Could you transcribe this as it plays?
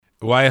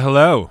Why,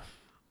 hello.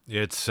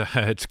 It's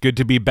good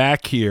to be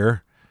back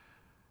here.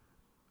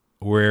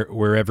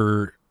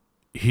 Wherever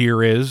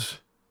here is,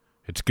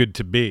 it's good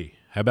to be.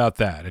 How about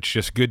that? It's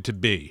just good to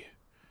be.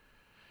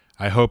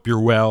 I hope you're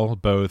well,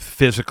 both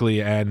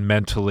physically and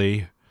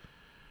mentally.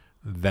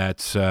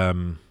 That's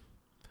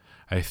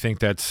I think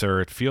that's,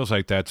 or it feels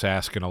like that's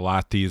asking a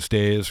lot these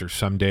days, or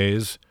some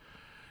days,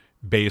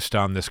 based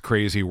on this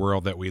crazy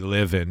world that we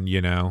live in,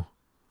 you know.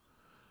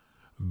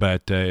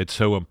 But it's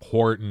so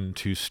important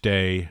to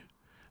stay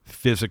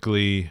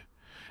physically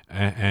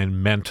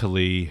and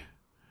mentally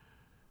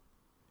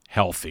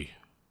healthy,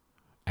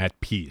 at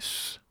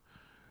peace,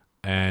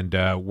 and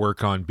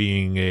work on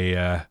being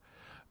a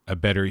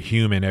better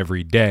human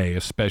every day,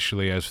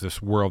 especially as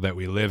this world that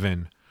we live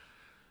in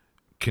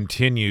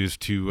continues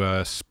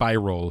to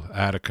spiral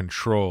out of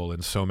control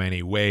in so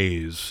many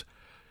ways.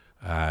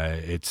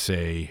 It's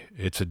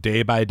a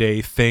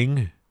day-by-day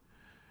thing,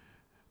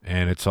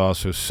 and it's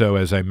also so,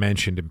 as I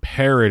mentioned,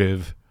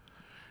 imperative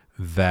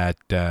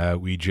that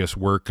we just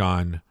work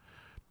on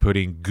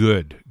putting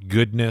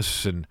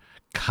goodness and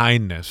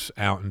kindness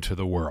out into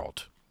the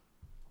world.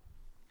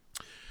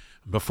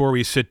 Before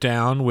we sit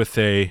down with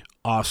a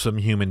awesome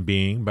human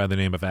being by the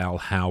name of Al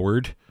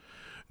Howard,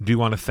 do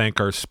want to thank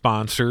our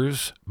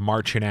sponsors,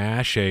 March and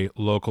Ash, a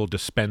local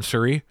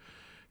dispensary,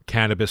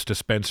 cannabis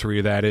dispensary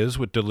that is,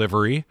 with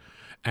delivery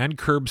and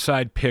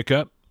curbside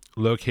pickup,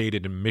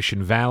 located in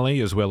Mission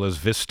Valley as well as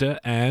Vista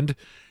and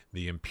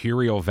the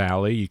Imperial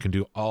Valley. You can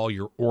do all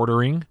your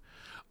ordering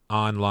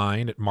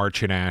online at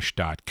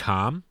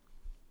marchandash.com.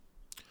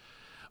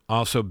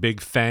 Also,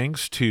 big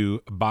thanks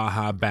to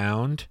Baja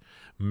Bound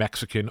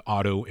Mexican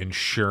Auto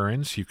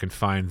Insurance. You can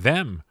find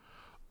them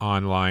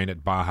online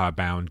at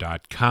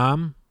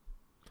bajabound.com.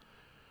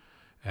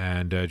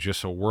 And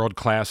just a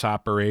world-class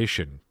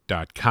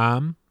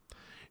operation.com.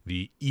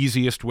 The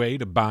easiest way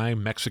to buy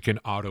Mexican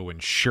auto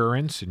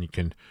insurance, and you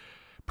can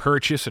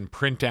purchase and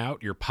print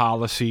out your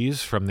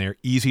policies from their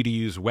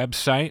easy-to-use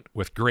website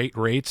with great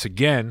rates.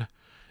 Again,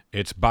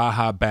 it's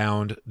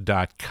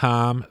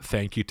bajabound.com.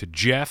 Thank you to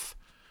Jeff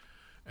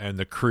and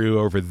the crew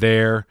over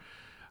there.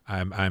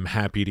 I'm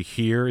happy to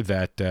hear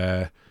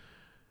that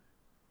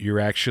you're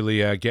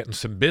actually getting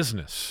some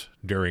business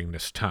during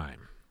this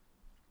time.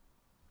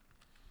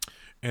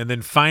 And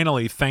then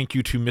finally, thank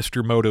you to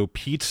Mr. Moto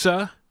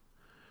Pizza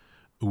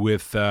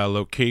with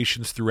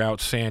locations throughout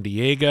San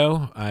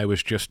Diego. I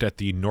was just at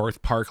the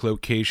North Park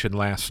location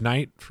last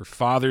night for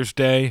Father's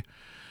Day.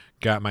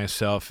 Got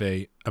myself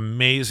a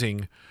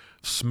amazing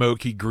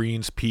smoky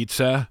greens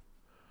pizza.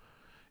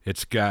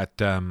 It's got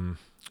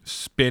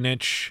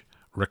spinach,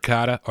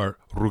 ricotta, or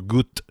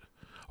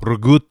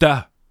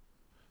ruguta,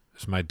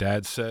 as my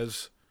dad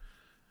says.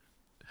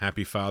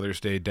 Happy Father's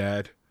Day,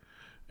 Dad.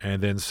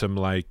 And then some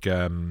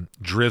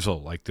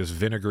drizzle, like this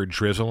vinegar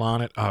drizzle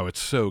on it. Oh, it's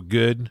so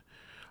good.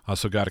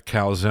 Also got a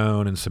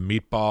calzone and some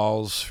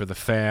meatballs for the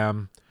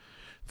fam.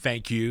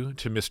 Thank you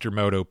to Mr.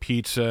 Moto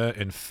Pizza.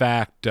 In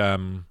fact,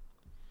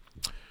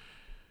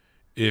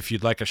 if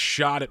you'd like a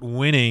shot at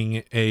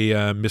winning a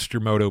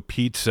Mr. Moto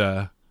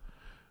Pizza,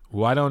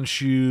 why don't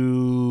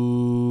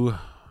you...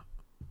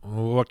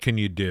 What can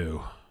you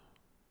do?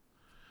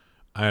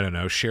 I don't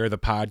know. Share the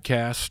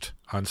podcast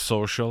on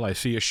social. I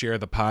see you share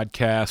the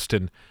podcast,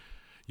 and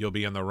you'll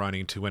be in the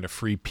running to win a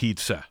free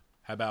pizza.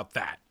 How about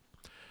that?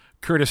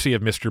 Courtesy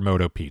of Mr.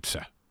 Moto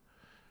Pizza.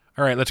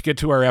 All right, let's get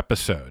to our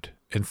episode,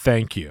 and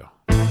thank you.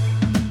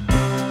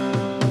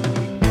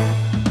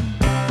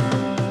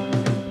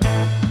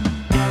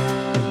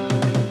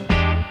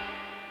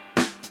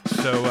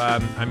 So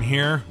I'm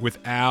here with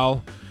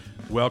Al.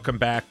 Welcome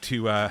back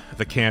to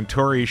the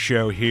Cantore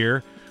Show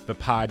here, the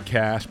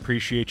podcast.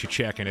 Appreciate you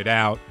checking it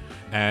out.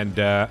 And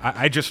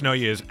I just know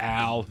you as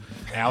Al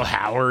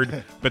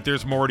Howard, but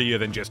there's more to you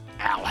than just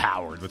Al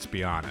Howard, let's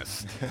be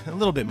honest. A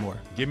little bit more.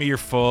 Give me your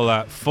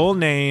full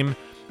name,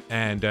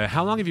 and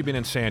how long have you been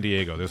in San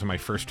Diego? Those are my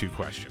first two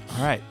questions.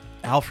 All right.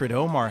 Alfred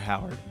Omar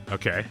Howard.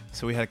 Okay.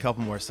 So we had a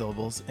couple more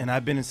syllables. And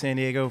I've been in San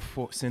Diego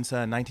since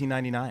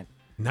 1999.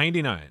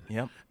 99?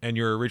 Yep. And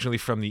you're originally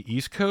from the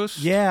East Coast?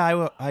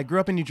 Yeah, I grew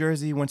up in New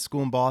Jersey, went to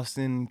school in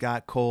Boston,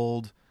 got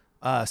cold.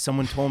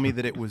 Someone told me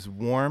that it was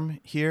warm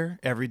here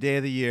every day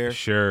of the year.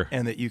 Sure.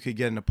 And that you could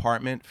get an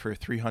apartment for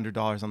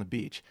 $300 on the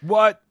beach.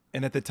 What?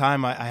 And at the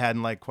time, I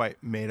hadn't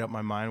quite made up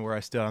my mind where I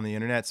stood on the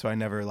internet, so I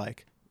never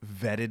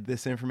vetted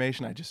this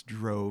information. I just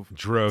drove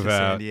to out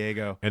San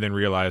Diego. And then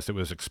realized it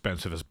was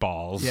expensive as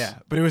balls. Yeah,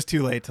 but it was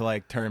too late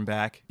to turn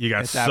back. You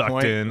got at that sucked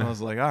point. in. I was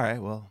like, all right,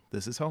 well,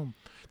 this is home.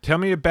 Tell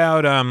me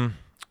about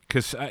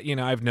because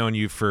I've known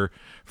you for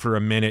a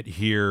minute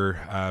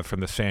here from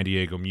the San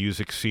Diego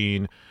music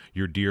scene.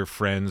 You're dear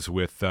friends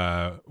with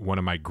one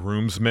of my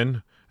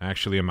groomsmen,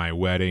 actually, in my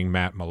wedding,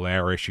 Matt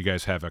Malaris. You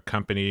guys have a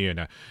company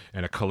and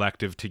a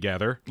collective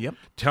together. Yep.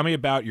 Tell me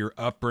about your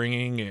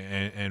upbringing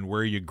and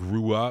where you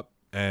grew up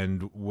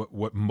and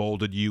what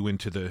molded you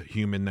into the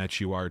human that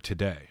you are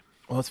today.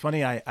 Well, it's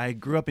funny. I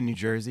grew up in New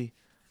Jersey.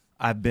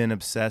 I've been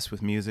obsessed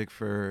with music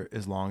for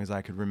as long as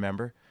I could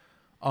remember.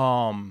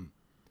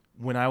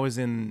 when I was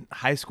in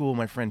high school,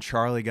 my friend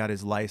Charlie got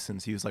his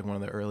license. He was like one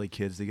of the early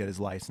kids to get his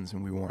license,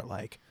 and we weren't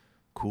like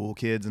cool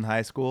kids in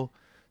high school.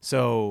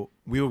 So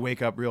we would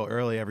wake up real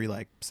early every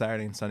like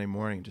Saturday and Sunday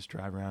morning, just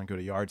drive around, go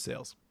to yard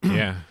sales.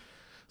 Yeah.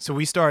 So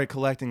we started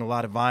collecting a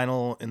lot of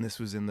vinyl, and this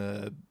was in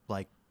the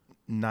like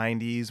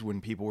 90s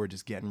when people were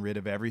just getting rid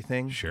of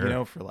everything, Sure. you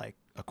know, for like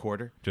a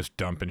quarter. Just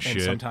dumping And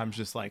shit. sometimes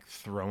just like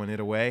throwing it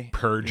away.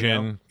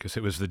 Purging, because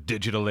it was the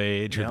digital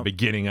age or the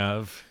beginning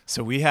of.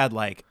 So we had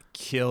like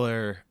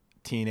killer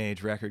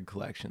teenage record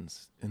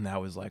collections, and that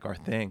was like our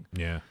thing.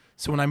 Yeah.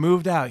 So when I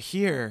moved out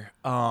here,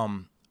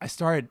 I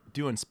started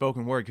doing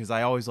spoken word because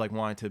I always like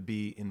wanted to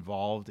be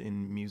involved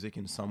in music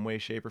in some way,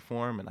 shape, or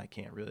form, and I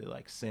can't really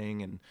like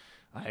sing, and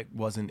I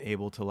wasn't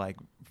able to like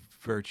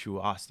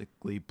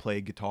virtuosically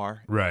play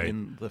guitar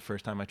in the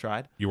first time I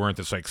tried. You weren't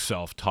this like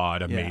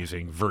self-taught,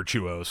 amazing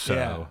virtuoso.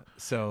 Yeah.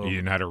 So you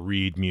didn't know how to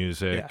read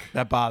music. Yeah,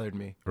 that bothered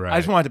me. Right. I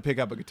just wanted to pick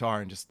up a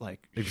guitar and just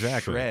like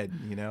Exactly. shred,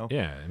 you know?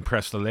 Yeah,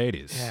 impress the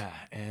ladies. Yeah,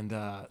 and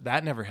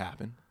that never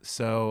happened.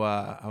 So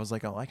I was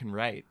like, oh, I can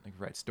write. I can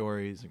write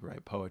stories. I can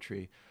write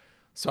poetry.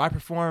 So I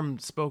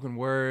performed spoken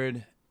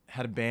word,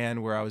 had a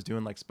band where I was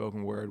doing like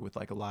spoken word with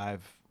like a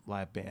live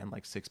band,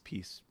 like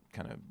 6-piece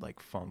kind of like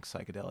funk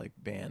psychedelic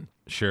band.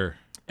 Sure.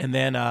 And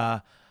then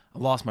I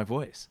lost my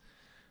voice,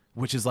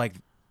 which is like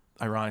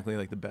ironically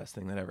like the best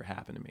thing that ever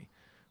happened to me.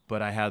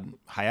 But I had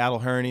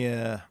hiatal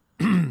hernia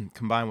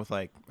combined with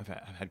like I've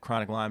had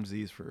chronic Lyme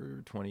disease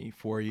for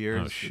 24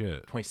 years. Oh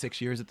shit. 26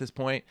 years at this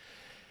point.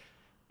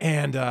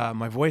 And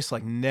my voice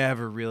like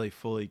never really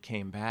fully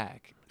came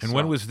back. And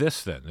when was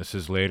this then? This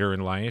is later in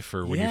life,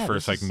 or when you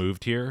first like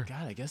moved here?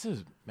 God, I guess it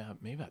was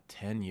maybe about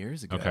 10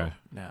 years ago. Okay.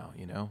 Now,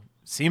 you know,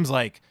 seems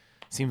like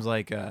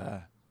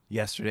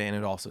yesterday, and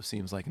it also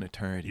seems like an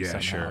eternity. Yeah,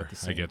 somehow sure. At the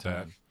same I get time.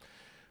 that.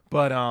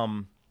 But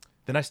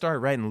then I started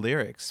writing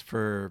lyrics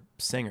for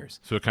singers.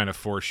 So it kind of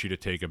forced you to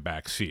take a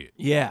back seat.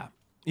 Yeah.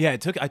 I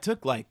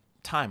took like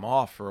time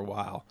off for a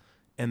while,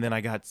 and then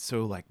I got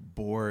so like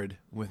bored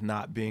with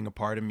not being a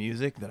part of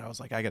music that I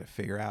was like, I got to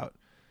figure out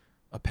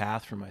a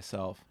path for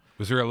myself.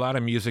 Was there a lot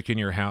of music in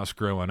your house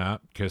growing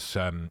up? Because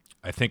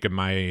I think I'm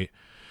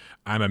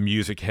a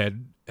music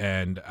head,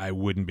 and I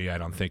wouldn't be, I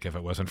don't think, if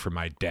it wasn't for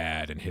my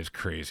dad and his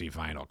crazy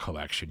vinyl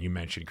collection. You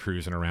mentioned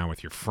cruising around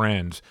with your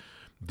friends.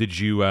 Did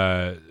you,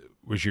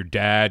 was your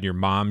dad, your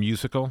mom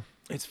musical?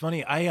 It's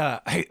funny.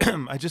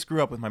 I just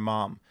grew up with my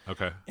mom.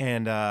 Okay.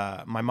 And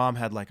my mom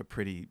had like a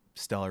pretty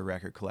stellar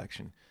record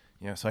collection.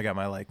 You know, so I got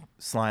my like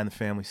Sly and the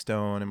Family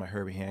Stone and my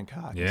Herbie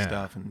Hancock and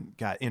stuff, and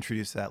got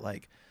introduced to that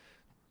like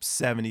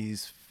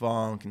 70s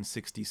funk and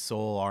 60s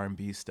soul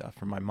R&B stuff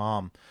from my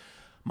mom.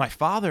 My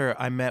father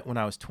I met when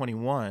I was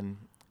 21,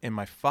 and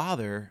my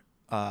father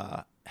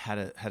had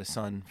a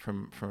son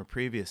from a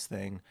previous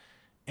thing,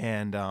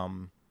 and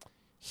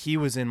he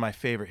was in my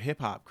favorite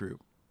hip hop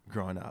group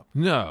growing up.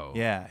 No.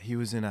 Yeah, he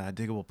was in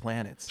Diggable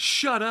Planets.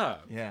 Shut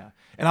up. Yeah.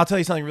 And I'll tell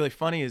you something really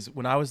funny is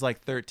when I was like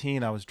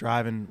 13, I was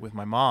driving with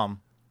my mom,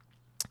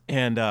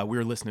 and we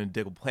were listening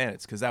to Diggable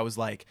Planets because that was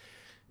like,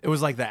 it was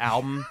like the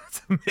album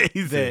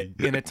Amazing.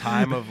 that in a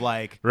time of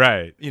like,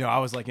 Right. you know, I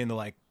was like into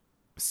like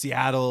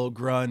Seattle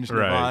grunge,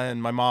 Nirvana,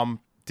 and my mom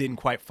didn't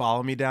quite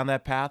follow me down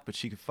that path, but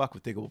she could fuck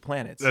with Diggable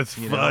Planets. That's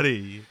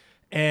funny.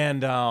 Know?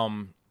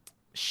 And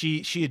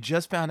she had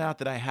just found out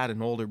that I had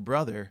an older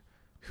brother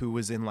who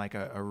was in like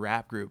a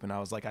rap group, and I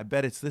was like, I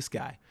bet it's this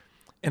guy.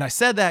 And I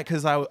said that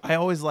because I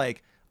always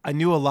like, I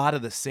knew a lot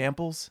of the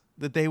samples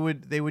that they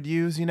would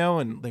use, you know,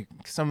 and like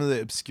some of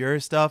the obscure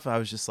stuff. I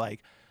was just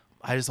like,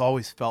 I just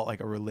always felt like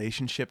a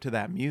relationship to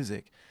that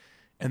music.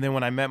 And then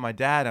when I met my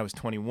dad, I was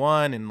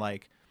 21, and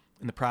like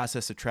in the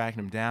process of tracking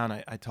him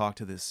down, I talked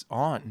to this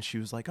aunt, and she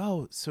was like,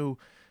 oh, so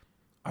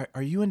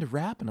are you into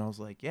rap? And I was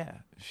like, yeah.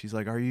 She's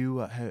like, are you,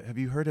 have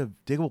you heard of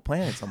Diggable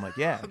Planets? I'm like,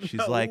 yeah. She's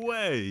No like,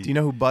 way. do you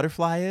know who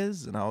Butterfly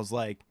is? And I was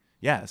like,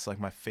 yeah, it's like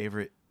my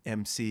favorite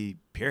MC,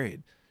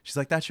 period. She's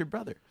like, that's your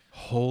brother.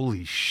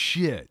 Holy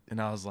shit. And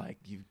I was like,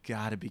 you've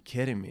got to be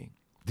kidding me.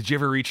 Did you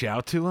ever reach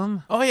out to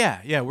him? Oh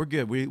yeah, we're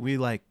good.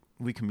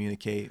 We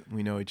communicate.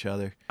 We know each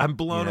other. I'm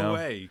blown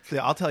away. See,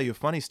 I'll tell you a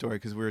funny story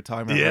because we were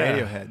talking about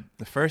Radiohead.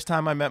 The first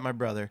time I met my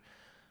brother,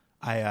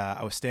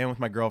 I was staying with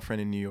my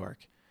girlfriend in New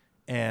York,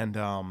 and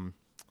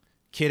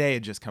Kid A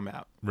had just come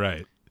out.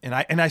 Right. And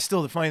I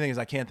still, the funny thing is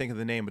I can't think of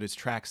the name, but it's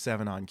track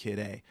 7 on Kid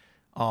A.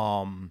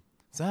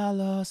 So I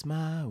lost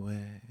my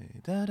way.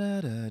 Da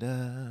da da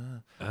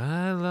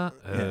da.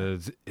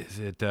 Is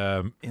it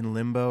In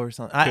Limbo or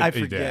something? I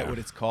forget yeah. what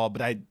it's called,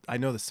 but I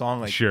know the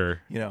song like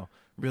Sure. you know,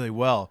 really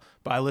well.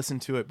 But I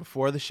listened to it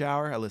before the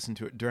shower, I listened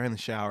to it during the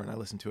shower, and I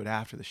listened to it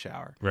after the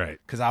shower. Right.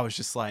 Because I was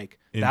just like,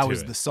 that Into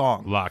was it. the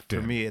song Locked for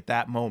in. me at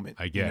that moment.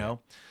 I get you know?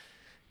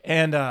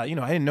 And you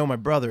know, I didn't know my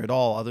brother at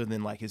all other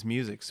than like his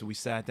music. So we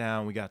sat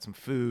down, we got some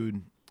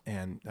food,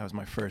 and that was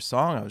my first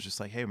song. I was just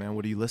like, hey man,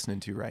 what are you listening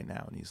to right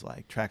now? And he's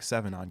like, track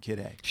 7 on Kid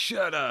A.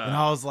 Shut up. And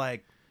I was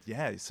like,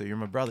 yeah, so you're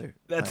my brother.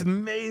 That's like,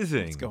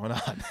 amazing. what's going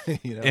on?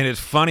 You know? And it's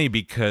funny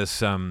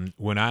because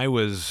when I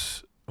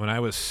was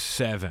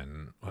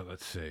 7, well,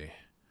 let's see,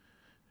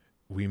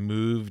 we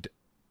moved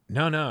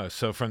No.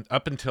 So from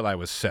up until I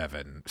was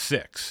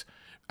 6,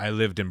 I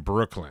lived in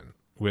Brooklyn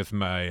with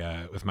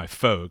my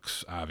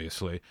folks,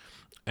 obviously,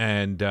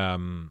 and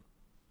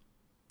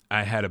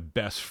I had a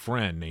best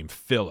friend named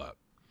Philip.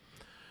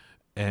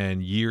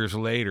 And years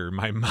later,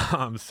 my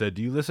mom said,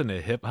 "Do you listen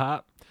to hip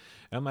hop?"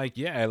 I'm like,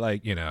 "Yeah, I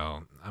like,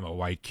 I'm a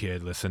white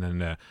kid listening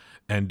to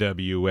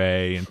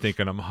NWA and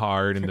thinking I'm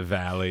hard in the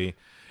Valley."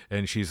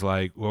 And she's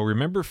like, "Well,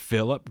 remember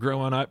Philip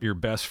growing up, your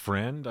best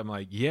friend?" I'm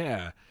like,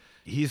 "Yeah,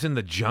 he's in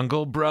the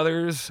Jungle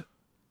Brothers."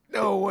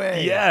 No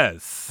way.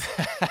 Yes.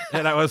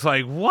 And I was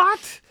like,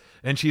 "What?"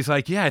 And she's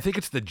like, "Yeah, I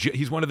think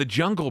he's one of the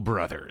Jungle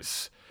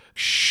Brothers."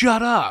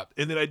 Shut up.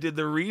 And then I did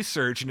the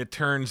research, and it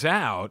turns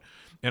out,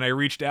 and I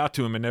reached out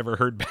to him and never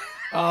heard back.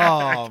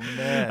 Oh,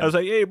 man. I was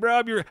like, "Hey,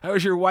 bro, I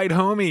was your white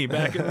homie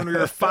back when we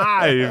were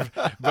 5."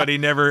 But I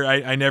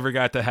never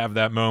got to have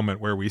that moment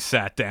where we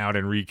sat down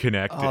and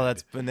reconnected. Oh,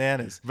 that's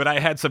bananas. But I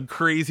had some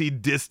crazy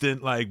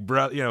distant,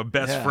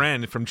 best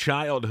friend from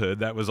childhood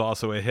that was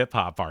also a hip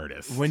hop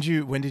artist. When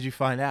did you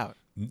find out?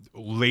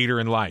 Later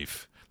in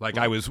life. Like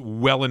I was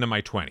well into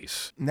my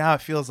 20s. Now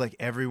it feels like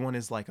everyone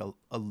is like a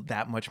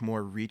that much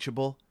more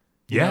reachable.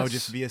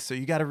 Yes. So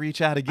you got to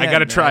reach out again. I got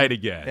to try it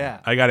again.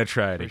 Yeah. I got to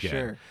try it For again.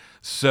 sure.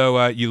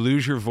 So you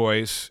lose your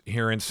voice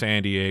here in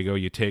San Diego.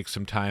 You take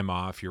some time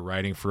off. You're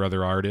writing for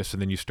other artists,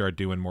 and then you start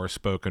doing more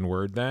spoken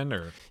word then?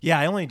 Or Yeah,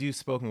 I only do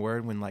spoken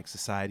word when like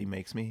society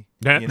makes me,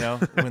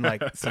 when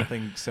like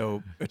something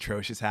so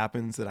atrocious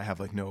happens that I have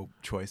like no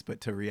choice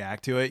but to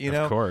react to it,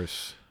 Of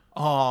course.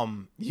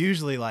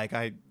 Usually like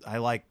I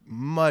like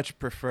much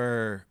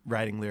prefer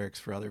writing lyrics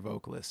for other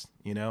vocalists,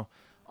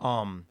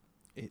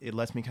 it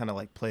lets me kind of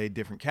like play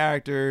different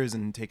characters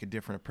and take a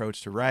different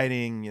approach to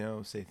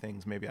writing, say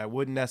things maybe I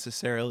wouldn't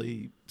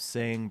necessarily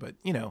sing, but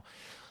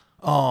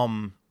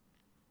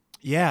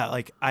yeah,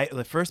 like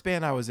the first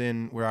band I was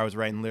in where I was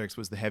writing lyrics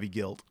was the Heavy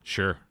Guilt.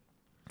 Sure.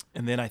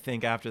 And then I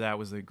think after that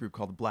was a group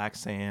called the Black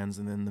Sands,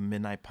 and then the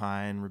Midnight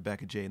Pine,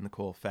 Rebecca Jade and the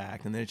Cold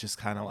Fact. And then it's just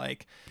kind of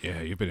like...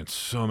 Yeah, you've been in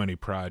so many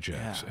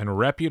projects, Yeah. and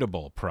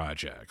reputable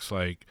projects,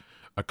 like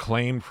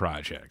acclaimed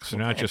projects. They're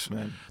not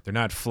they're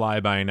not fly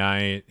by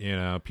night,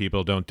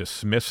 people don't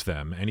dismiss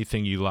them.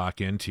 Anything you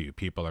lock into,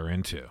 people are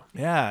into.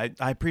 Yeah,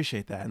 I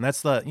appreciate that. And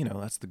that's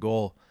the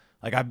goal.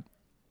 Like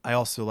I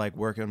also like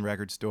work in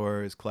record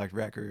stores, collect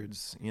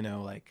records,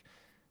 like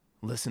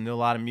listen to a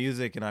lot of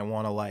music, and I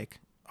want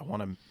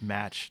to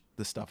match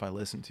the stuff I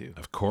listen to.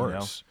 Of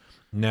course.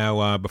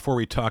 Now, before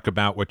we talk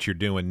about what you're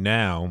doing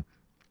now,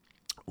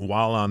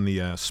 while on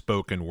the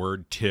spoken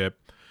word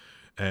tip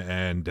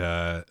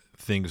and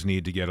things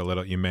need to get a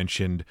little, you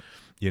mentioned,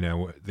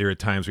 there are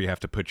times where you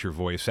have to put your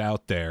voice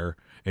out there,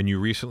 and you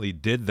recently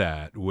did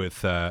that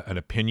with an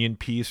opinion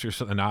piece or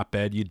something, an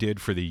op-ed you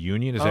did for the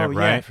Union. Is that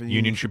right? Yeah, for the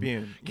Union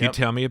Tribune. Can you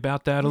tell me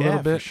about that a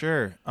little bit? Yeah, for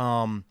sure.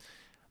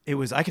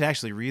 I could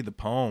actually read the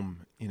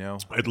poem,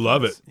 I'd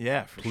love it.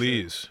 Yeah, for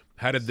Please. sure.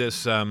 How did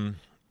this,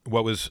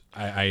 what was,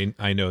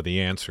 I know the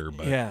answer,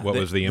 but what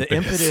was the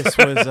impetus?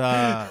 The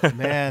impetus was,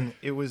 man,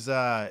 it was...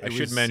 I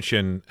should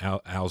mention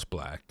Al's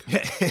black.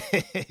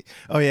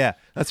 Oh, yeah.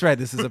 That's right.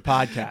 This is a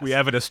podcast. We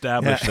haven't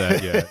established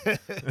that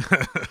yet.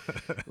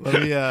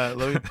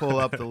 Let me pull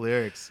up the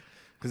lyrics.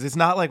 Because it's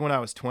not like when I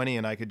was 20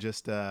 and I could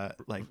just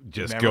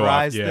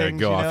memorize things.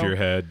 Go off your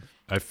head.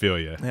 I feel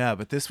you. Yeah,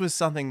 but this was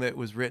something that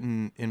was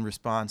written in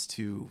response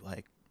to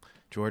like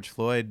George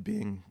Floyd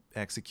being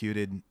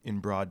executed in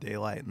broad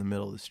daylight in the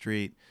middle of the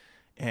street.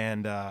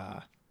 And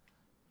I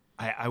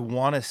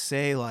want to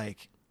say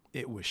like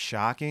it was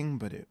shocking,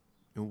 but it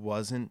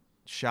wasn't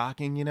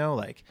shocking,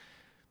 like,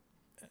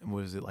 what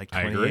was it, like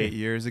 28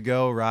 years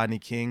ago, Rodney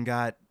King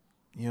got,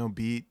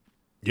 beat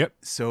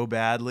so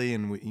badly,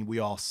 and we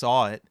all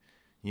saw it,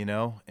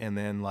 and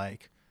then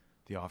like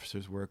the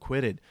officers were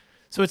acquitted.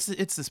 So it's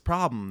this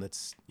problem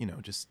that's,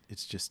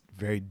 it's just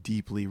very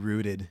deeply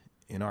rooted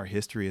in our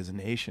history as a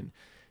nation.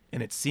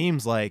 And it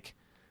seems like,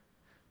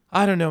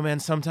 I don't know, man,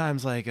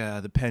 sometimes like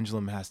the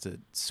pendulum has to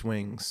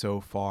swing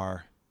so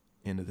far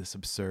into this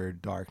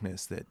absurd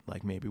darkness that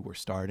like maybe we're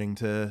starting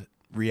to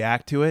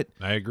react to it.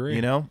 I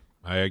agree.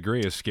 I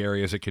agree. As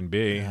scary as it can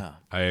be, Yeah.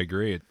 I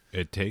agree.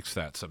 It takes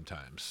that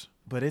sometimes.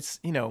 But it's,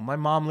 my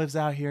mom lives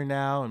out here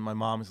now, and my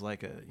mom is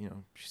like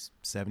she's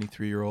a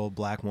 73-year-old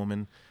black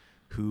woman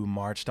who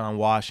marched on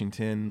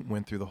Washington,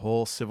 went through the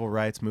whole civil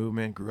rights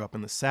movement, grew up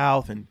in the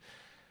South. And,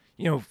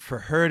 for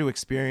her to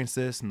experience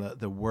this and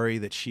the worry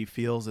that she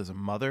feels as a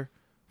mother,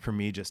 for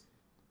me just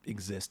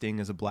existing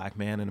as a black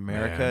man in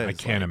America. Man, I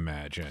can't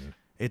imagine.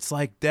 It's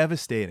like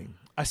devastating.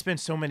 I spent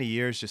so many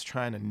years just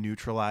trying to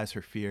neutralize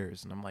her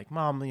fears. And I'm like,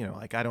 Mom,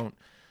 like I don't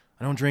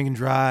drink and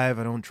drive.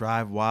 I don't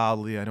drive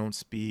wildly. I don't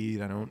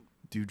speed. I don't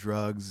do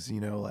drugs.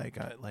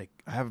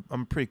 I'm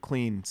a pretty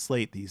clean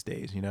slate these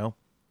days,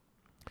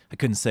 I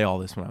couldn't say all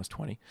this when I was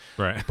 20.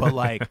 Right. But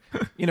like,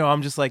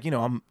 I'm just like,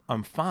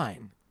 I'm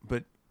fine.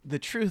 But the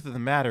truth of the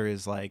matter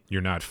is like,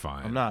 You're not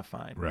fine. I'm not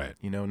fine. Right.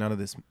 None of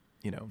this,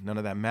 none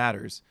of that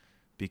matters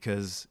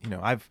because,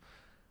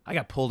 I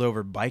got pulled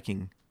over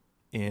biking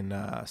in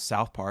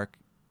South Park,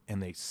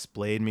 and they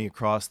splayed me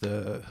across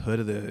the hood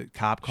of the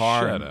cop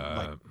car. Shut and up.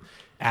 Like,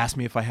 asked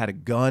me if I had a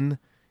gun,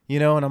 you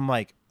know, and I'm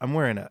like, I'm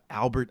wearing an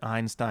Albert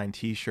Einstein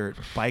t-shirt,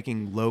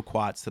 biking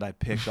loquats that I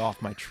picked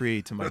off my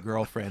tree to my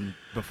girlfriend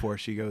before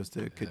she goes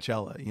to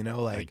Coachella, you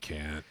know, like I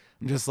can't.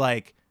 I'm just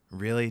like,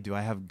 really? Do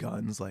I have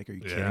guns? Like, are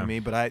you kidding me?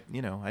 But I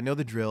know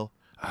the drill.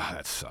 Ah,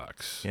 that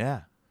sucks.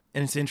 Yeah.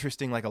 And it's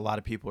interesting, like a lot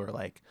of people are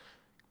like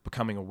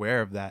becoming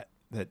aware of that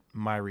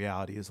my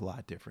reality is a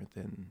lot different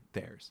than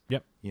theirs.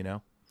 Yep. You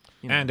know?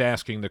 And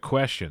asking the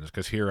questions,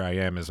 because here I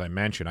am, as I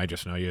mentioned, I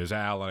just know you as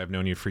Al, and I've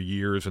known you for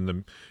years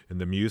in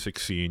the music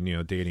scene, you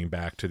know, dating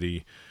back to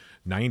the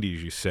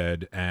 90s, you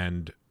said,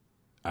 and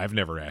I've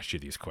never asked you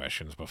these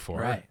questions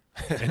before. Right.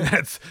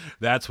 And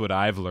that's what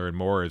I've learned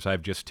more is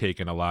I've just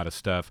taken a lot of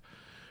stuff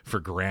for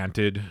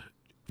granted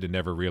to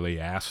never really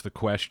ask the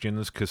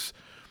questions because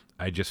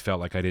I just felt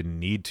like I didn't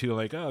need to.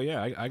 Like, oh,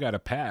 yeah, I got a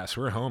pass.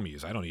 We're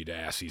homies. I don't need to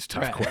ask these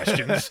tough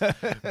questions.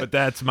 But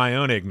that's my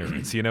own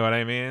ignorance. You know what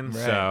I mean? Right.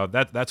 So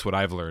that's what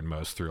I've learned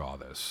most through all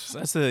this. So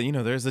that's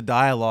there's a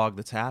dialogue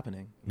that's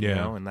happening, you Yeah.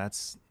 know, and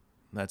that's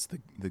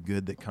the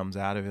good that comes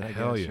out of it, I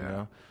Hell guess, yeah. you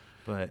know.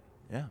 But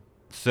yeah.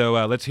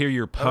 So let's hear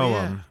your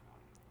poem,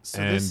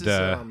 So and this is,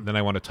 then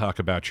I want to talk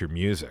about your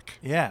music.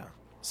 yeah.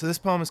 So this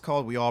poem is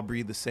called We All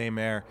Breathe the Same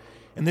Air.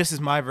 And this is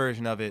my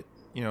version of it,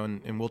 you know,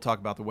 and we'll talk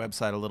about the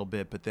website a little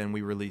bit, but then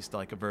we released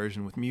like a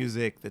version with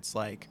music that's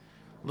like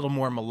a little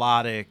more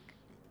melodic,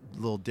 a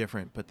little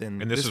different. But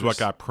then And this is what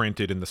got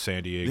printed in the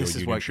San Diego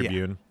Union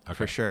Tribune? Yeah,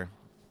 for sure.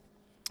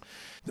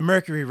 The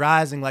mercury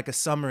rising like a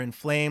summer in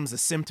flames, a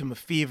symptom of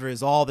fever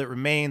is all that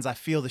remains. I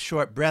feel the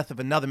short breath of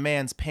another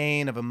man's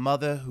pain, of a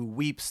mother who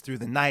weeps through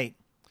the night.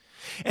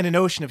 And an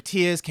ocean of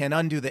tears can't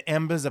undo the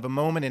embers of a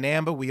moment in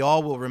amber we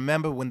all will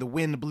remember when the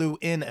wind blew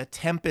in a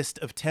tempest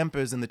of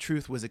tempers and the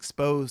truth was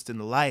exposed in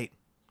the light.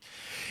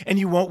 And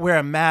you won't wear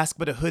a mask,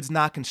 but a hood's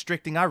not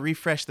constricting. I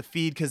refresh the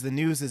feed because the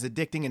news is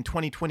addicting and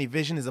 20/20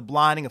 vision is a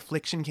blinding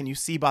affliction. Can you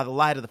see by the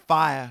light of the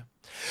fire?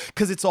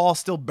 Because it's all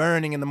still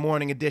burning in the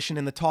morning edition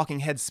and the talking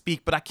heads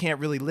speak, but I can't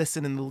really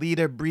listen and the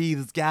leader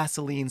breathes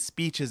gasoline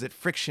speeches at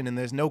friction and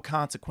there's no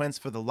consequence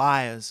for the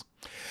liars.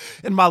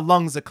 And my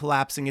lungs are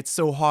collapsing. It's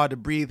so hard to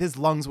breathe. His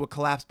lungs were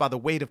collapsed by the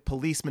weight of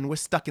policemen. We're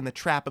stuck in the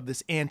trap of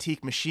this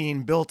antique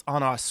machine built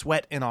on our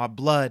sweat and our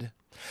blood.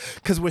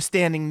 Because we're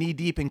standing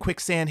knee-deep in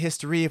quicksand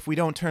history. If we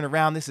don't turn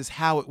around, this is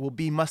how it will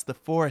be. Must the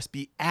forest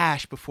be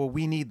ash before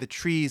we need the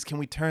trees? Can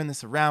we turn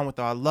this around with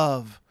our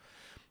love?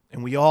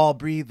 And we all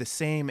breathe the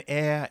same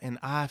air, and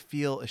I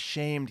feel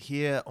ashamed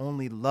here.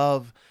 Only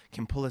love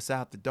can pull us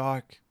out the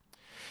dark.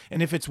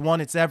 And if it's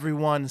one, it's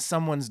everyone.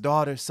 Someone's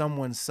daughter,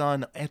 someone's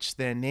son. Etch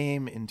their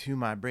name into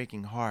my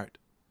breaking heart.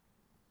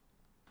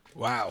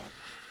 Wow.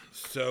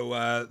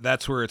 So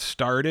that's where it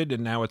started,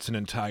 and now it's an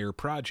entire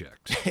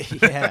project.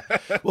 Yeah.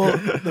 Well,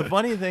 the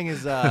funny thing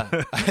is...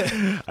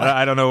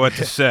 I don't know what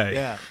to say.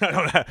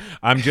 Yeah.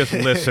 I'm just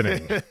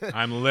listening.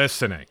 I'm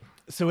listening.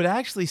 So it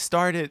actually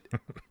started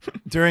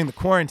during the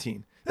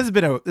quarantine. This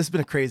has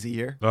been a crazy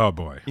year. Oh,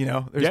 boy. You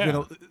know,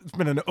 it's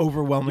been an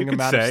overwhelming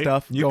amount of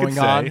stuff You going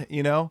could on, say.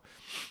 you know.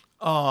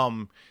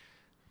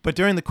 But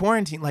during the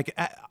quarantine, like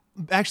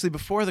actually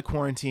before the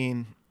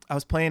quarantine, I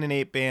was playing in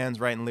 8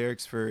 bands, writing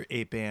lyrics for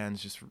 8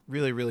 bands, just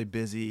really, really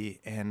busy.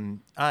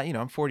 And, you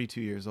know, I'm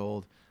 42 years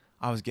old.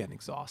 I was getting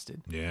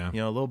exhausted. Yeah. You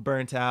know, a little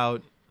burnt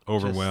out.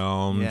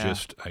 Overwhelmed. Yeah.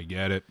 I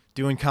get it.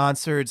 Doing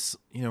concerts,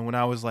 you know, when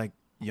I was like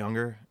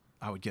younger,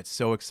 I would get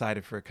so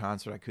excited for a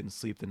concert I couldn't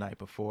sleep the night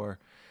before.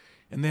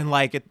 And then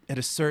like at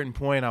a certain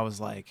point I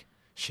was like,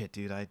 shit,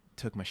 dude, I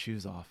took my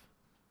shoes off.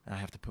 And I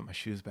have to put my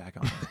shoes back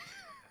on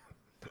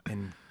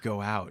and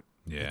go out.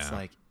 Yeah. It's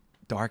like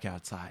dark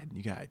outside.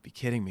 You gotta be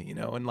kidding me, you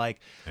know? And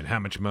like, And how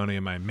much money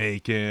am I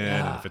making?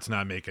 Yeah. And if it's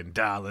not making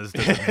dollars,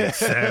 does it make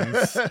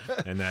sense?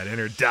 And that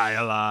inner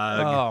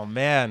dialogue. oh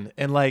man.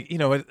 And like, you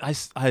know,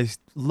 I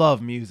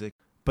love music.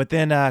 But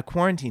then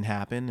quarantine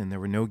happened and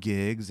there were no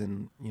gigs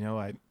and, you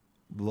know,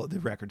 the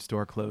record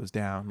store closed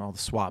down, all the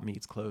swap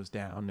meets closed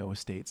down, no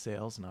estate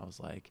sales, and I was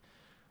like,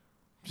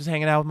 just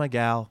hanging out with my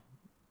gal,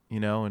 you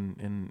know,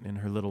 and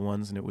her little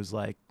ones, and it was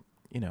like,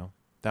 you know,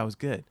 that was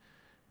good.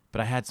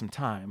 But I had some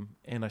time,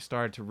 and I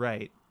started to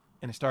write,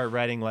 and I started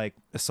writing like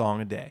a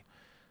song a day,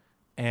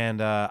 and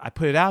I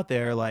put it out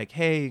there like,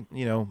 hey,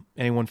 you know,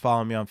 anyone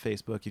following me on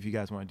Facebook, if you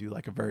guys want to do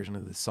like a version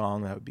of this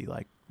song, that would be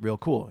like real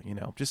cool, you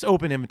know, just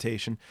open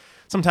invitation.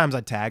 Sometimes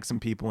I'd tag some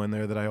people in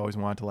there that I always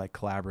wanted to like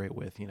collaborate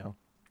with, you know.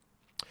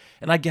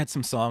 And I get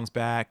some songs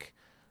back,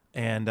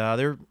 and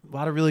there are a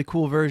lot of really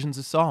cool versions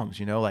of songs,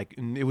 you know, like,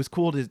 and it was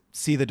cool to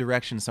see the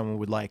direction someone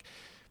would like,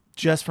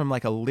 just from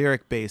like a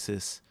lyric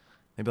basis,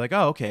 they'd be like,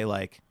 oh, okay,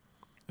 like,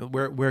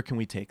 where can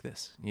we take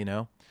this, you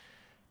know?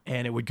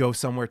 And it would go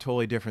somewhere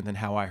totally different than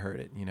how I heard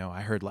it, you know?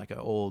 I heard like an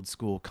old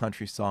school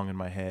country song in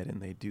my head,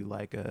 and they do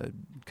like a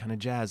kind of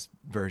jazz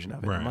version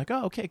of it. Right. I'm like,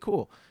 oh, okay,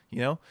 cool, you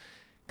know?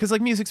 Because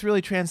like music's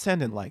really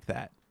transcendent like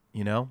that,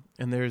 you know?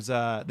 And there's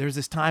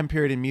this time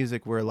period in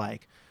music where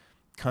like,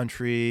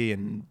 country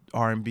and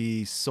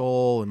R&B,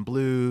 soul and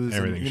blues,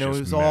 and, you know, it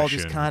was all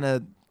just kind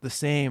of the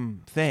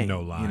same thing.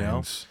 No lines. You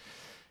know?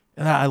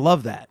 And I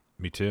love that.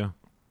 Me too.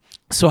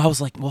 So I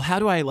was like, well, how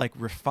do I like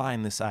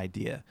refine this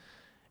idea?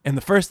 And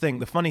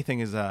the funny thing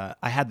is, I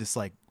had this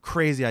like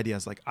crazy idea. I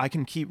was like, I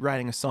can keep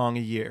writing a song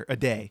a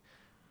day,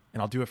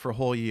 and I'll do it for a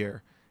whole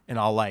year, and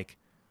I'll like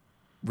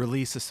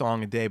release a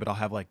song a day, but I'll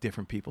have like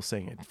different people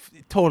sing it.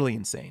 Totally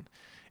insane.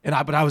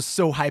 But I was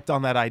so hyped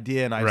on that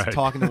idea, and I was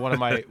talking to one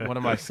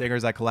of my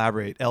singers I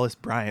collaborate, Ellis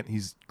Bryant.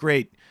 He's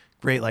great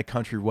like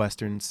country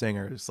western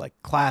singer. It's like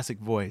classic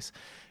voice.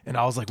 And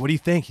I was like, what do you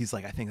think? He's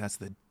like, I think that's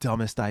the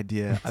dumbest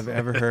idea I've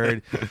ever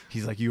heard.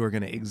 He's like, you are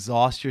going to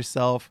exhaust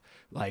yourself.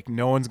 Like,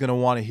 no one's going to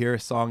want to hear a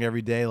song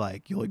every day.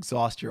 Like, you'll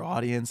exhaust your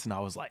audience. And I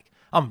was like,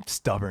 I'm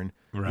stubborn,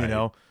 you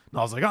know? And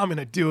I was like, I'm going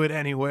to do it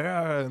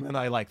anywhere. And then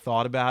I like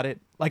thought about it.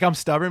 Like, I'm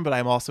stubborn, but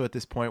I'm also at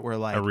this point where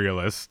like... A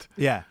realist.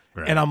 Yeah.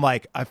 Right. And I'm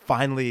like, I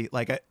finally,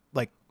 like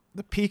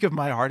the peak of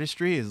my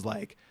artistry is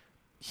like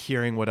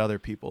hearing what other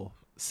people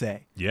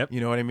say. Yep.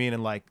 You know what I mean?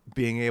 And like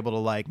being able to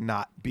like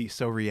not be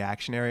so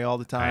reactionary all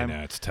the time. I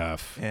know, it's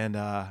tough. And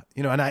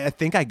you know, and I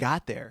think I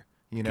got there,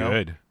 you know.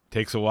 Good.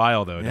 Takes a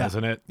while though,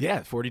 doesn't it?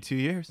 Yeah, 42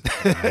 years.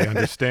 I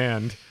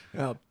understand.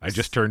 I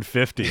just turned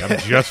 50. I'm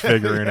just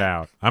figuring it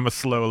out. I'm a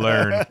slow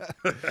learner.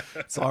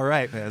 It's all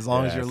right, man, as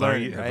long as you're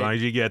learning, right? As long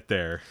as you get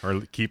there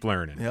or keep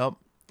learning. Yep.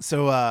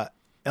 So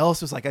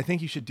Ellis was like, I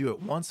think you should do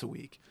it once a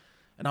week.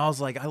 And I was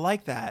like, I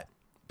like that,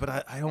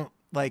 but I don't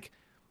like...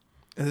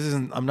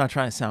 I'm not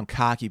trying to sound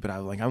cocky, but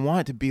I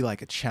want it to be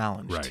like a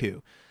challenge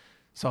too.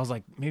 So I was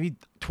like, maybe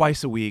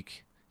twice a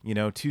week, you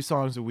know, 2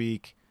 songs a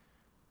week.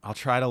 I'll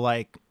try to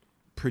like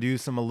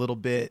produce them a little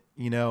bit,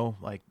 you know,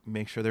 like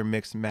make sure they're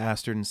mixed and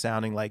mastered and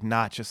sounding like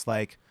not just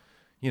like,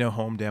 you know,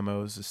 home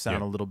demos to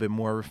sound a little bit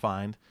more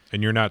refined.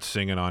 And you're not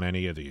singing on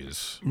any of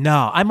these?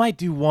 No, I might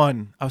do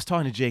one. I was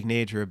talking to Jake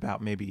Nager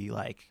about maybe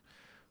like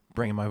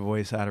bringing my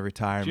voice out of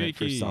retirement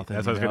for something.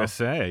 That's what I was going to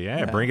say.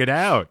 Yeah, bring it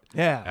out.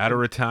 Yeah. Out of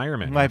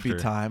retirement. It might be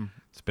time.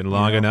 It's been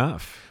long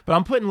enough. But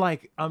I'm putting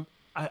like,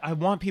 I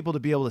want people to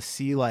be able to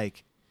see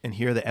like and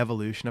hear the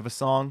evolution of a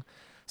song.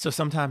 So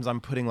sometimes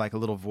I'm putting like a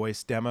little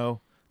voice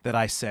demo that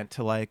I sent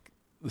to like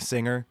the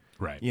singer.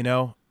 Right. You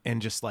know, and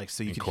just like,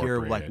 so you could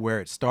hear like where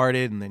it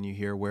started and then you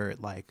hear where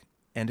it like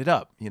ended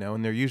up, you know,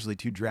 and they're usually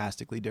 2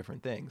 drastically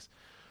different things.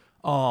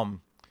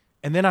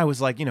 And then I was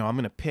like, you know, I'm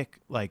going to pick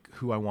like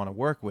who I want to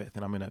work with,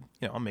 and I'm going to,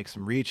 you know, I'll make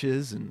some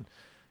reaches and,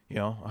 you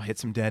know, I'll hit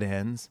some dead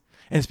ends.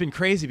 And it's been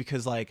crazy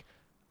because like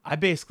I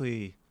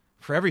basically,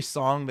 for every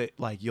song that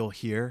like you'll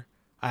hear,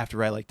 I have to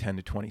write like 10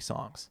 to 20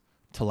 songs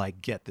to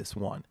like get this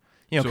one.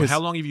 You know, so how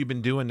long have you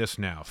been doing this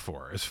now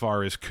for, as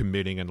far as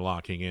committing and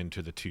locking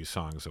into the 2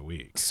 songs a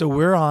week? So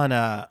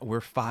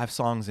we're 5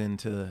 songs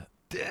into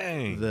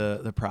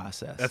the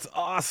process. That's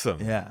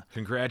awesome. Yeah.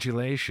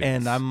 Congratulations.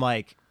 And I'm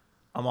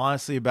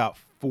honestly about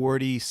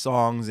 40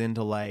 songs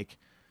into like,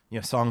 you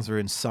know, songs are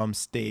in some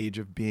stage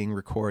of being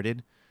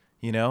recorded,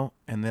 you know,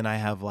 and then I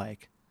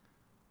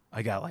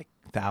got like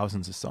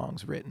thousands of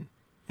songs written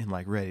and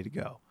like ready to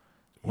go.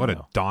 What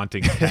a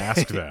daunting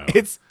task though.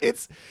 It's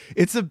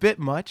a bit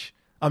much.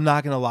 I'm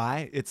not going to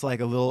lie. It's like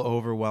a little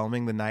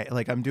overwhelming the night.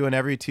 Like I'm doing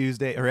every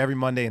Tuesday or every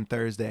Monday and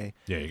Thursday.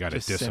 Yeah, you got to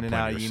discipline sending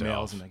out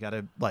yourself. emails, and I got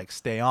to like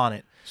stay on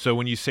it. So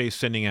when you say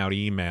sending out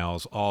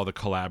emails, all the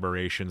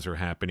collaborations are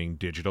happening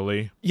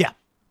digitally? Yeah.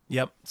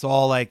 Yep. It's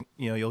all like,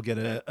 you know, you'll get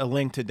a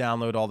link to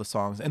download all the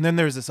songs. And then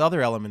there's this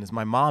other element is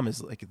my mom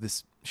is like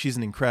this. She's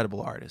an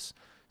incredible artist.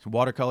 She's a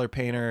watercolor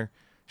painter.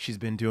 She's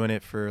been doing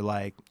it for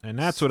like, and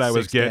that's what I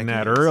was getting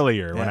at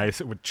earlier when I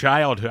said with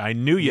childhood. I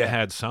knew you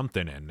had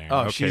something in there.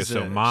 Oh, okay,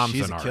 so mom's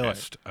an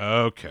artist.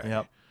 Okay,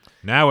 yep.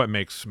 Now it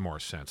makes more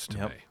sense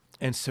to me.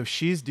 And so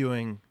she's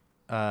doing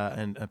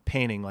a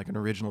painting, like an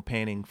original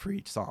painting for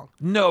each song.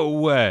 No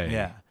way.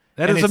 Yeah,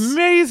 that is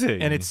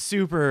amazing. And it's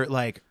super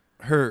like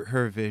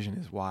her vision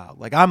is wild.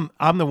 Like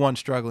I'm the one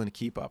struggling to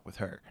keep up with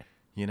her.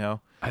 You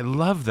know, I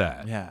love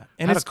that. Yeah,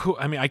 and it's cool.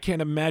 I mean, I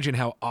can't imagine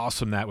how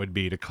awesome that would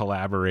be to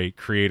collaborate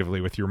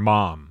creatively with your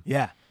mom.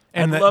 Yeah,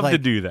 and I'd love to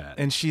do that.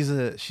 And she's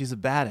a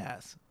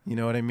badass. You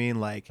know what I mean?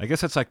 Like, I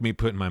guess that's like me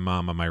putting my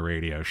mom on my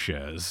radio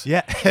shows.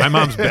 Yeah, my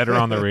mom's better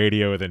on the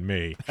radio than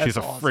me. She's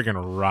a awesome.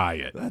 friggin'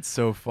 riot. That's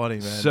so funny,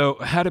 man. So,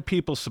 how do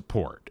people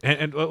support?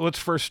 And let's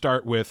first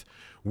start with,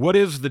 what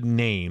is the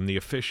name, the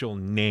official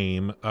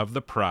name of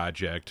the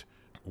project?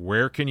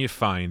 Where can you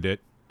find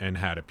it? And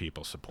how do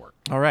people support?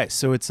 All right.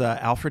 So it's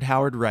Alfred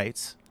Howard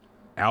Writes.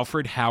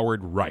 Alfred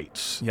Howard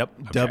Writes. Yep.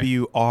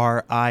 Okay.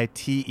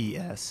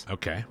 WRITES.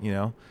 Okay. You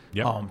know?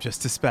 Yep.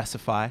 Just to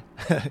specify.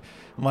 I'm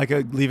like,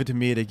 leave it to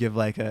me to give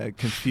like a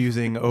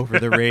confusing over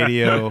the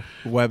radio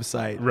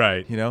website.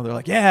 Right. You know, they're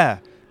like, yeah,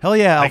 hell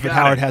yeah, Alfred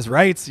Howard has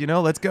rights. You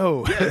know, let's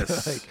go.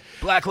 Yes. Like,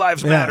 Black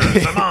Lives Matter.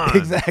 Come on.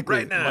 Exactly.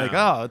 Right now. Like,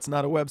 oh, it's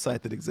not a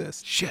website that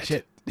exists.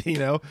 Shit. You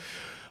know?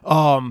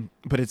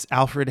 But it's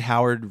Alfred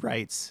Howard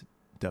Writes.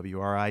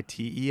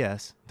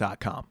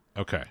 WRITES.com.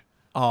 Okay.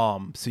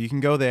 So you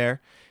can go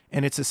there,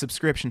 and it's a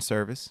subscription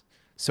service.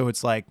 So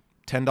it's like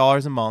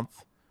 $10 a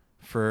month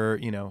for,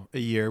 a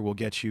year. We'll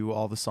get you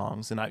all the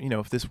songs. And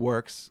if this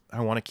works,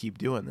 I want to keep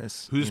doing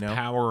this. Who's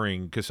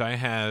powering? Because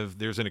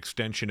there's an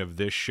extension of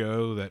this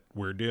show that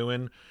we're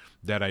doing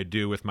that I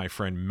do with my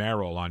friend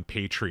Merrill on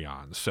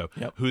Patreon. So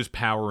who's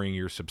powering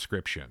your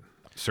subscription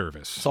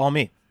service? It's all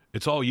me.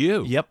 It's all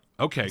you? Yep.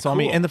 Okay, it's all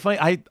me. And the funny,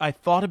 I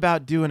thought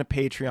about doing a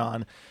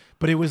Patreon,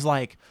 but it was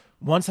like,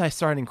 once I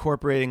started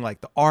incorporating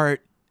like the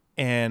art,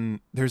 and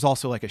there's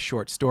also like a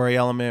short story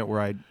element where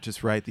I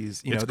just write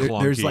these,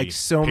 there's like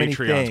so many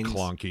things. Patreon's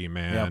clunky,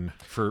 man.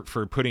 Yep.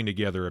 For putting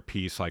together a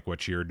piece like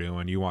what you're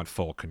doing, you want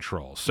full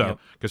control. So,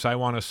 because I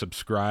want to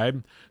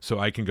subscribe so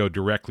I can go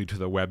directly to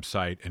the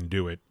website and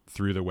do it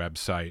through the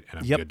website, and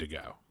I'm good to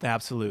go.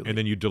 Absolutely. And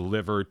then you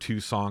deliver 2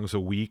 songs a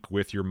week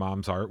with your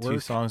mom's artwork? 2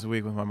 songs a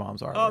week with my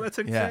mom's artwork. Oh, that's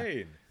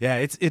insane. Yeah,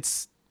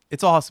 it's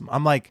awesome.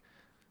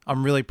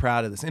 I'm really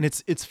proud of this. And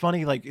it's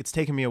funny, like, it's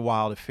taken me a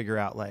while to figure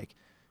out like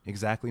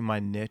exactly my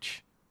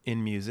niche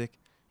in music.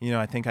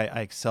 I think I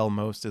excel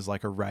most as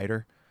like a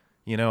writer.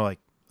 Like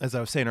as I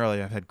was saying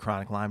earlier, I've had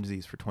chronic Lyme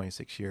disease for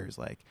 26 years.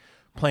 Like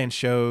playing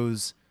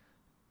shows,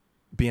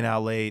 being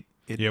out late.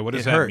 What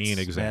does that hurts, mean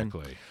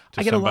exactly?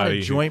 I get a lot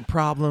of joint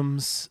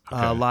problems,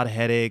 a lot of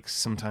headaches.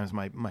 Sometimes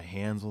my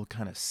hands will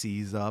kind of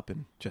seize up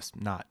and just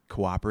not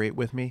cooperate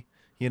with me.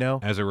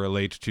 As it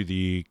relates to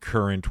the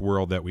current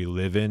world that we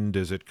live in,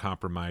 does it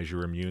compromise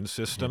your immune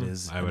system? It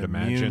is I would an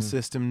imagine. Immune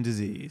system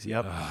disease.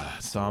 Yep.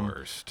 It's the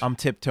worst. I'm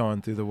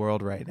tiptoeing through the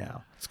world right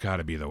now. It's got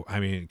to be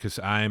because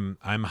I'm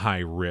high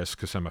risk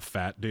because I'm a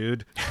fat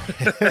dude.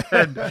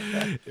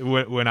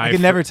 when I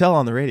can never tell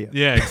on the radio.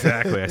 Yeah,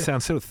 exactly. I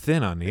sound so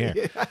thin on the air.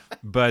 Yeah.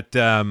 But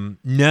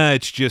no,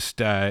 it's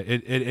just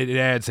it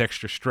adds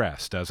extra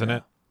stress, doesn't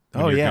it?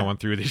 When you're going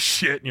through this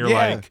shit and you're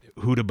like,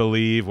 who to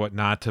believe, what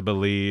not to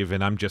believe,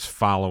 and I'm just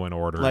following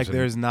orders. Like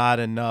there's not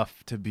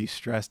enough to be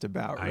stressed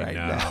about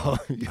now.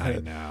 I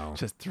know.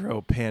 Just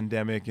throw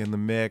pandemic in the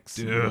mix,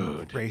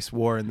 dude. Race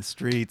war in the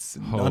streets,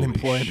 and Holy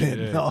unemployment, shit.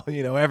 and all,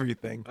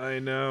 everything. I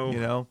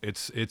know.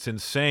 It's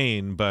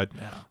insane, but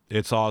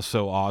it's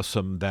also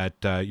awesome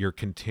that you're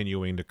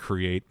continuing to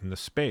create in the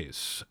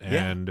space.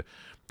 And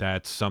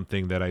that's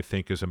something that I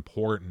think is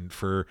important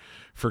for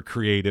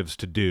creatives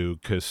to do,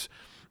 because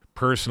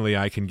personally,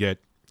 I can get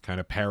kind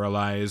of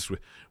paralyzed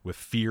with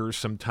fear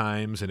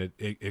sometimes, and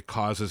it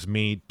causes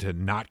me to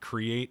not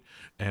create.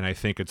 And I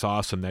think it's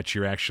awesome that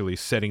you're actually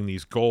setting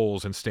these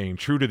goals and staying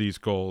true to these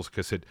goals,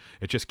 because it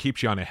just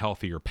keeps you on a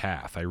healthier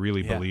path. I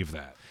really believe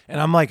that.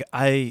 And I'm like,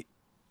 I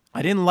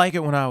didn't like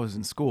it when I was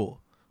in school,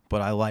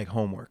 but I like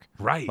homework.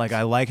 Right. Like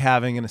I like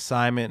having an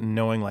assignment and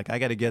knowing like I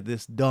got to get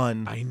this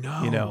done. I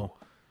know.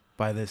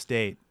 By this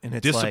date, and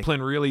it's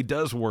discipline really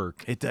does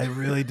work. It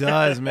really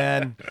does,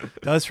 man.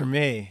 It does for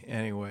me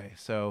anyway.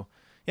 So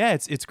yeah,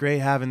 it's great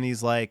having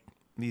these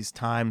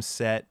times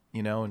set,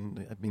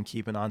 and I've been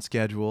keeping on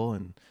schedule,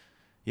 and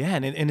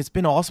and it's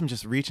been awesome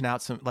just reaching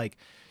out.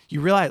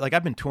 You realize, like,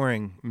 I've been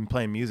touring and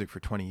playing music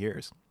for 20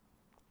 years.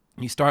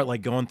 You start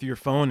like going through your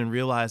phone and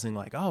realizing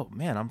like, oh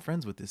man, I'm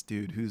friends with this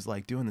dude who's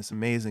like doing this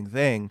amazing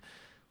thing.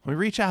 Let me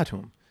reach out to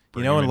him.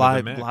 And a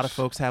lot of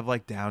folks have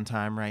like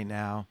downtime right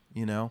now,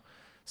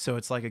 So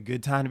it's like a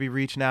good time to be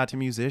reaching out to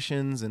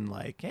musicians and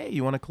like, hey,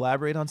 you want to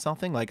collaborate on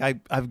something? Like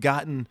I've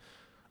gotten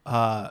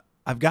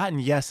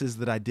yeses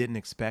that I didn't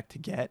expect to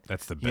get.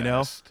 That's the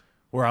best.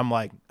 Where I'm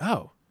like,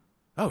 oh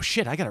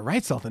shit, I got to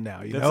write something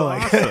now. That's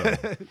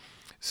awesome.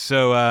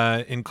 So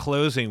in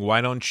closing,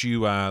 why don't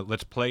you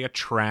let's play a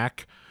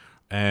track,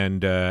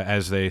 and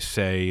as they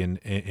say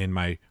in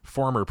my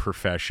former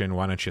profession,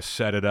 why don't you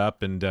set it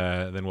up and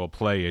then we'll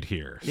play it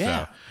here.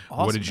 Yeah. So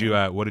awesome,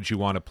 what did you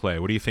want to play?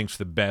 What do you think's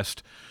the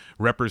best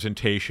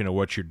representation of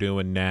what you're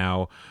doing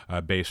now,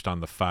 based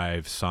on the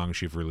 5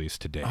 songs you've released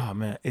today? Oh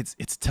man, it's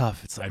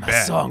tough. It's like my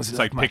bet. Songs. It's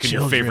like my picking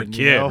children, your favorite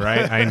kid,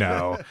 right? I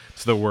know.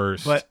 It's the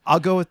worst. But I'll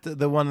go with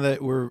the one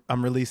that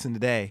I'm releasing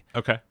today.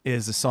 Okay.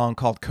 Is a song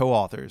called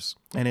Co-Authors,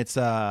 and it's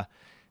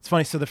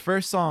funny. So the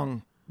first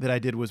song that I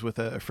did was with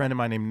a friend of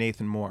mine named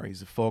Nathan Moore.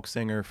 He's a folk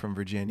singer from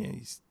Virginia.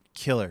 He's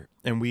killer,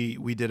 and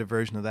we did a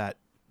version of that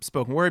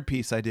spoken word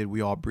piece I did.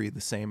 We all breathe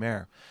the same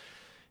air.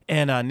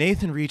 And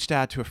Nathan reached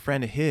out to a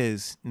friend of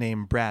his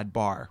named Brad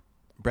Barr.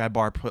 Brad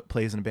Barr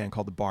plays in a band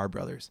called the Barr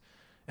Brothers.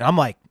 And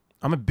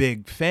I'm a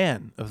big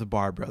fan of the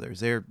Barr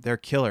Brothers. They're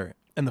killer.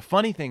 And the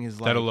funny thing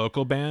is, like, that a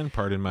local band?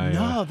 Pardon my.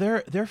 No,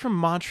 they're from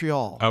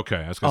Montreal. Okay,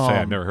 I was gonna say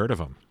I've never heard of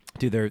them.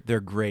 Dude, they're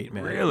great,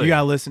 man. Really? You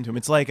gotta listen to them.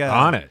 It's like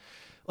on it.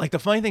 Like the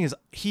funny thing is,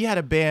 he had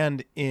a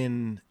band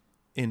in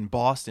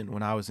Boston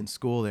when I was in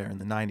school there in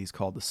the '90s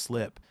called The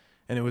Slip,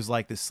 and it was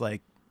like this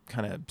like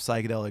kind of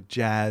psychedelic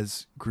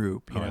jazz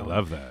group. You know? I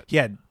love that. He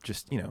had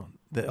just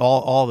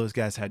all those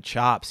guys had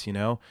chops,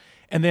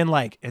 and then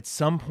like at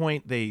some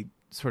point they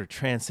sort of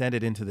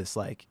transcended into this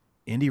like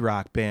indie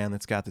rock band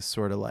that's got this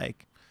sort of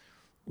like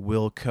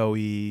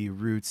Wilco-y,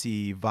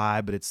 rootsy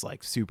vibe, but it's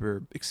like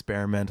super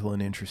experimental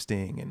and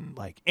interesting,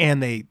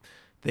 and they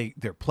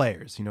they're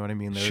players. You know what I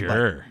mean? They're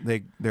Sure.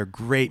 They're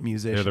great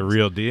musicians. They're the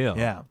real deal.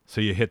 Yeah.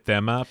 So you hit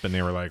them up and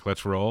they were like,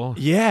 let's roll.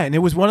 Yeah, and it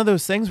was one of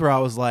those things where I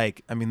was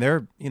like, I mean,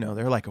 they're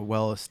like a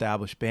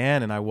well-established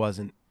band, and I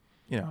wasn't,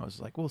 I was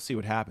like, we'll see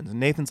what happens. And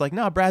Nathan's like,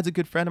 no, Brad's a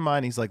good friend of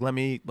mine. He's like, let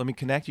me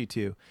connect you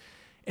two.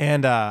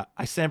 And I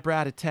sent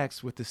Brad a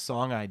text with this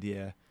song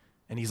idea,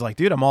 and he's like,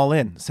 dude, I'm all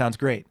in. Sounds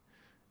great.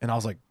 And I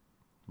was like,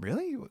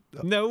 really?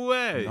 No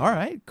way. All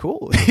right,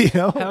 cool.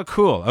 How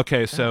cool.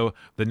 Okay, so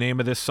the name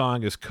of this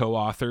song is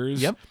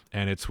Co-Authors. Yep.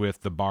 And it's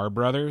with the Barr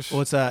Brothers.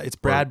 Well, it's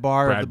Brad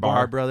Barr of the Barr.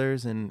 Barr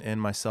Brothers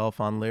and myself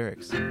on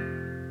lyrics.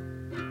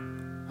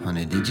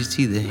 Honey, did you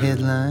see the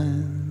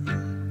headline?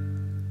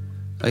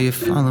 Are you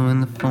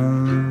following the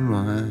phone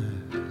wire,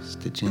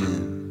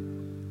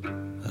 stitching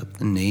up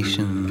the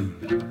nation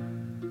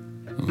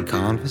in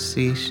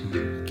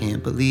conversation? I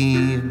can't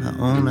believe my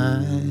own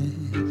eyes.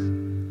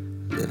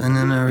 Living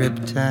in a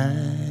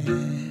riptide,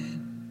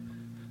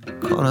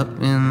 caught up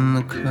in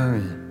the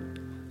current.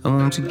 Oh,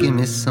 won't you give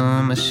me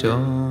some assurance?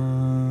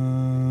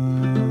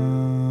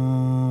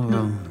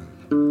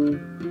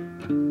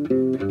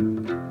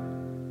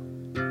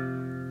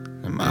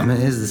 And mama,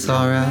 is this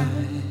alright?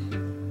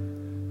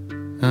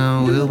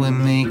 Will we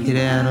make it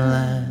out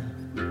alive?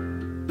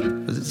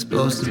 Was it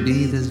supposed to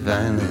be this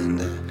violent?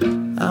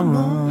 I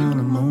want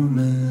a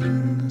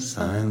moment of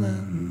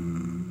silence.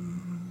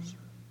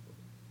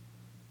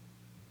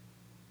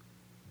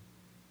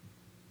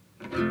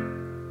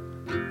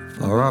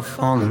 For our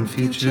fallen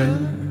future,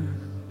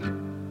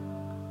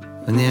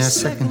 when there are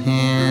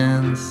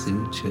second-hand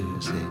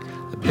sutures,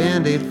 a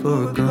band-aid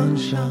for a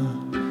gunshot,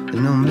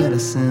 and no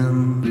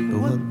medicine for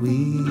what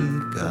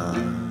we've got.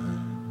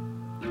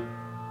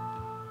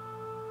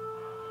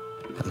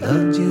 I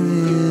loved you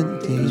in a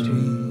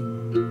daydream,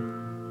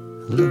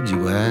 I loved you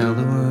while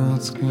the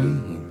world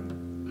screamed,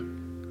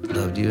 I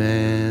loved you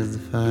as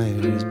the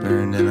fires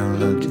burned, and I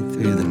loved you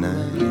through the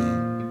night.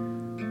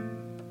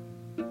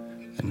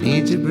 I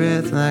need your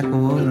breath like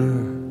water.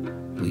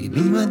 Will you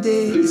be my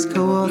day's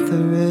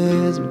co-author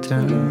as we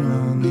turn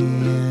on the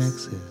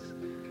axis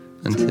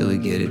until we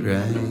get it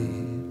right?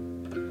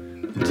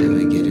 Until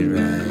we get it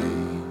right.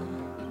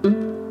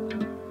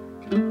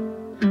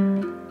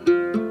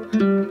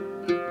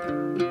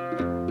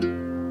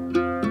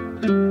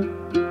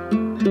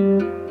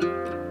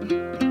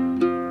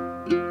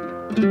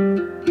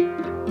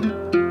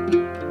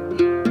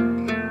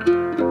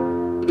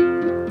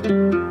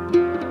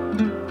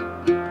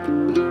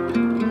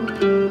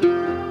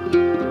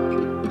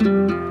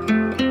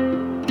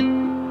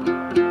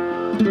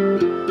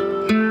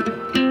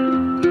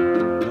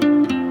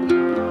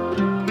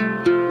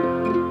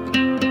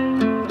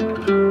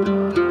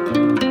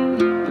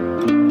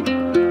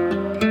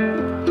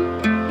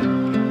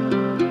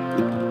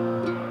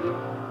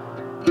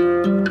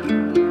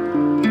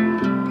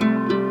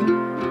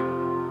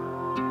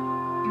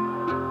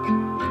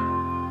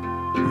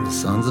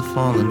 Sons of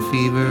fallen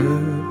fever,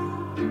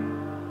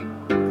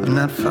 I'm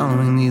not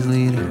following these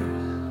leaders.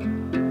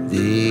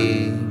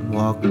 They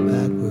walk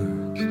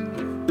backwards,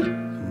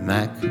 and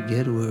that could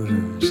get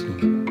worse.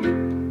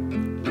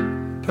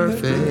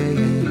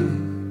 Perfect,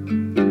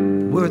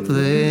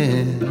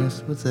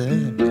 worthless, what's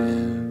that?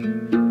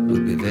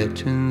 We'll be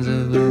veterans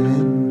of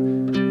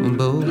living when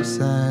both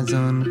sides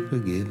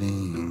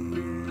unforgiving.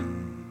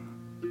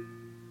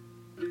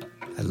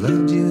 I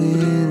loved you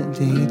in a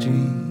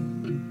daydream,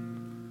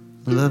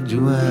 I loved you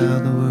while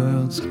the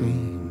world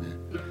screamed,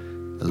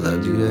 I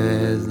loved you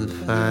as the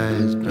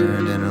fires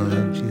burned, and I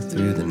loved you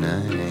through the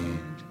night.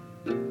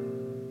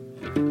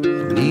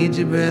 I need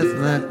your breath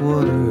like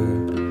water.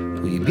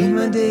 Will you be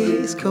my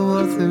day's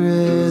co-author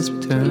as we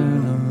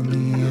turn on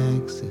the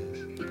axis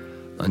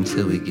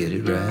until we get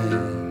it right?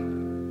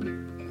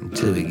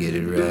 Until we get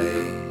it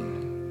right.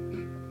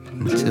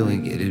 Until we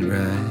get it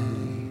right.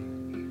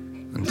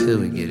 Until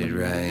we get it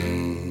right.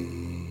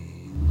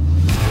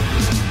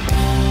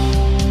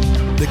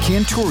 The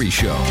Cantore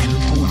Show.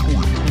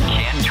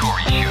 Cantore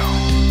Show.